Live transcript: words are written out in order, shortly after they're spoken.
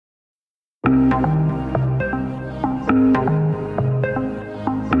Welcome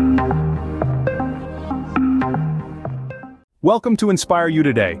to Inspire You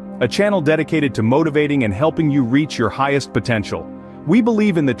Today, a channel dedicated to motivating and helping you reach your highest potential. We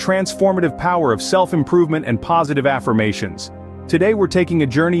believe in the transformative power of self-improvement and positive affirmations. Today we're taking a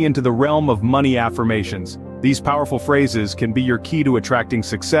journey into the realm of money affirmations. These powerful phrases can be your key to attracting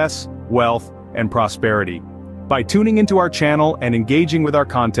success, wealth, and prosperity. By tuning into our channel and engaging with our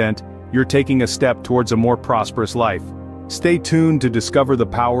content, you're taking a step towards a more prosperous life. Stay tuned to discover the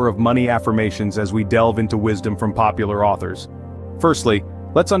power of money affirmations as we delve into wisdom from popular authors. Firstly,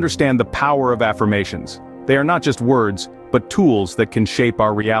 let's understand the power of affirmations. They are not just words, but tools that can shape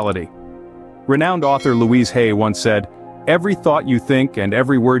our reality. Renowned author Louise Hay once said, "Every thought you think and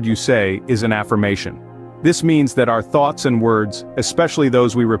every word you say is an affirmation." This means that our thoughts and words, especially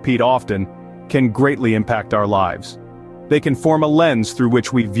those we repeat often, can greatly impact our lives. They can form a lens through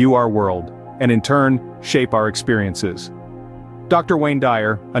which we view our world, and in turn, shape our experiences. Dr. Wayne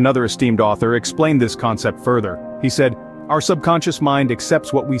Dyer, another esteemed author, explained this concept further. He said, "Our subconscious mind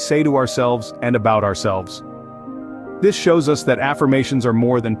accepts what we say to ourselves and about ourselves." This shows us that affirmations are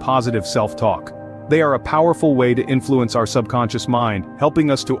more than positive self-talk. They are a powerful way to influence our subconscious mind, helping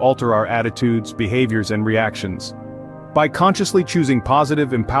us to alter our attitudes, behaviors, and reactions. By consciously choosing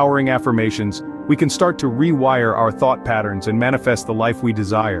positive, empowering affirmations, we can start to rewire our thought patterns and manifest the life we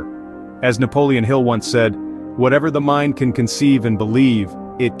desire. As Napoleon Hill once said, "Whatever the mind can conceive and believe,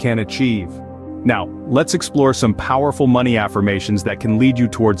 it can achieve." Now, let's explore some powerful money affirmations that can lead you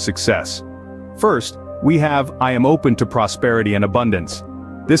towards success. First, we have, "I am open to prosperity and abundance."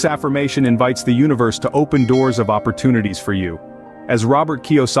 This affirmation invites the universe to open doors of opportunities for you. As Robert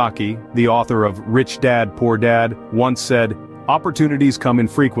Kiyosaki, the author of Rich Dad, Poor Dad, once said, "Opportunities come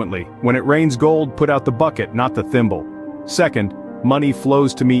infrequently. When it rains gold, put out the bucket, not the thimble." Second, "Money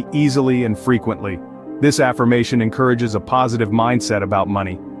flows to me easily and frequently." This affirmation encourages a positive mindset about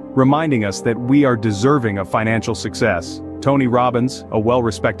money, reminding us that we are deserving of financial success. Tony Robbins, a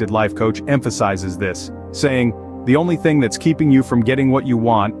well-respected life coach, emphasizes this, saying, "The only thing that's keeping you from getting what you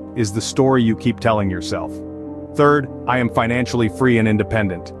want is the story you keep telling yourself." Third, "I am financially free and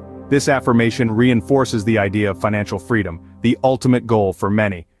independent." This affirmation reinforces the idea of financial freedom, the ultimate goal for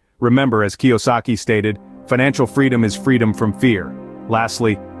many. Remember, as Kiyosaki stated, financial freedom is freedom from fear.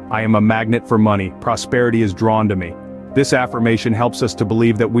 Lastly, "I am a magnet for money, prosperity is drawn to me." This affirmation helps us to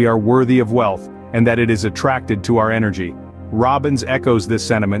believe that we are worthy of wealth, and that it is attracted to our energy. Robbins echoes this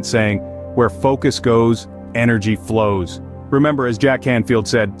sentiment, saying, "Where focus goes, energy flows." Remember, as Jack Canfield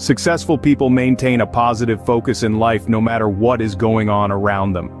said, successful people maintain a positive focus in life no matter what is going on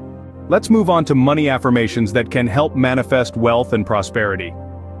around them. Let's move on to money affirmations that can help manifest wealth and prosperity.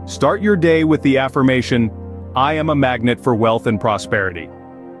 Start your day with the affirmation, "I am a magnet for wealth and prosperity."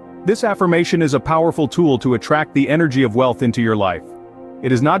 This affirmation is a powerful tool to attract the energy of wealth into your life.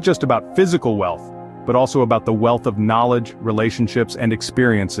 It is not just about physical wealth, but also about the wealth of knowledge, relationships, and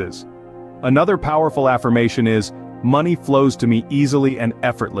experiences. Another powerful affirmation is, "Money flows to me easily and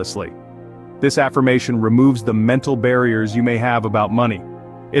effortlessly." This affirmation removes the mental barriers you may have about money.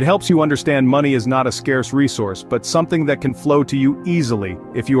 It helps you understand money is not a scarce resource, but something that can flow to you easily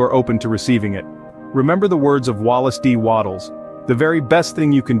if you are open to receiving it. Remember the words of Wallace D. Wattles, "The very best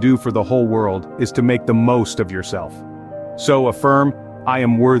thing you can do for the whole world is to make the most of yourself." So affirm, "I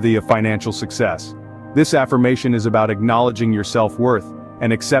am worthy of financial success." This affirmation is about acknowledging your self-worth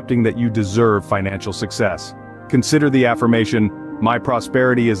and accepting that you deserve financial success. Consider the affirmation, "My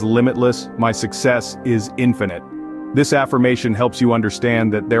prosperity is limitless, my success is infinite." This affirmation helps you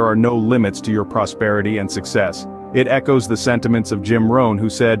understand that there are no limits to your prosperity and success. It echoes the sentiments of Jim Rohn, who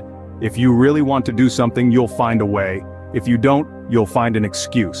said, "If you really want to do something, you'll find a way. If you don't, you'll find an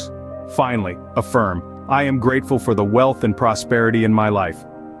excuse." Finally, affirm, "I am grateful for the wealth and prosperity in my life."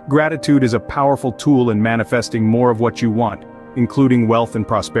 Gratitude is a powerful tool in manifesting more of what you want, including wealth and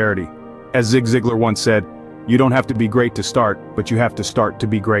prosperity. As Zig Ziglar once said, "You don't have to be great to start, but you have to start to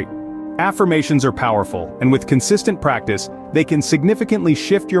be great." Affirmations are powerful, and with consistent practice, they can significantly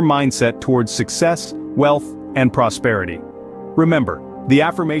shift your mindset towards success, wealth, and prosperity. Remember, the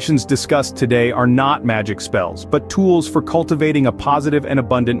affirmations discussed today are not magic spells, but tools for cultivating a positive and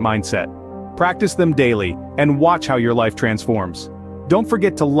abundant mindset. Practice them daily, and watch how your life transforms. Don't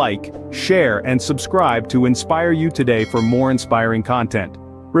forget to like, share, and subscribe to Inspire You Today for more inspiring content.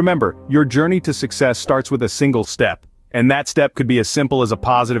 Remember, your journey to success starts with a single step, and that step could be as simple as a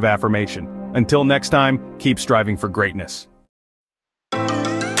positive affirmation. Until next time, keep striving for greatness.